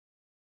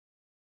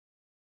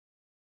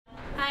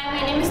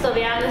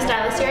Silvia. I'm the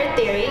stylist here at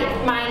Theory.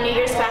 My New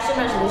Year's fashion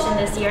resolution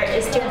this year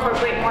is to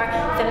incorporate more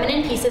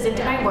feminine pieces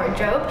into my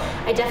wardrobe.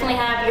 I definitely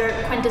have your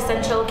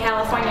quintessential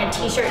California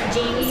t-shirt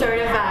jean sort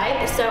of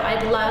vibe, so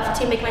I'd love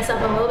to make myself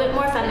a little bit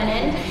more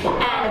feminine,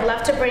 and I'd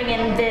love to bring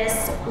in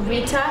this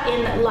Rita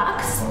in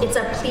Luxe. It's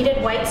a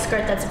pleated white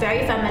skirt that's very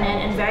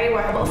feminine and very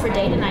wearable for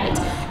day to night,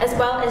 as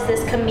well as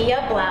this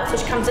Camilla blouse,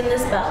 which comes in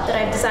this belt that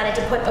I've decided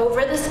to put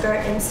over the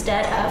skirt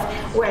instead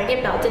of wearing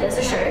it belted as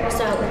a shirt.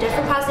 So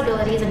different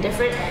possibilities and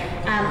different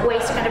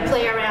ways to kind of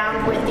play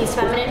around with these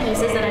feminine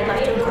pieces that I'd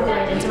like to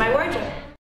incorporate into my wardrobe.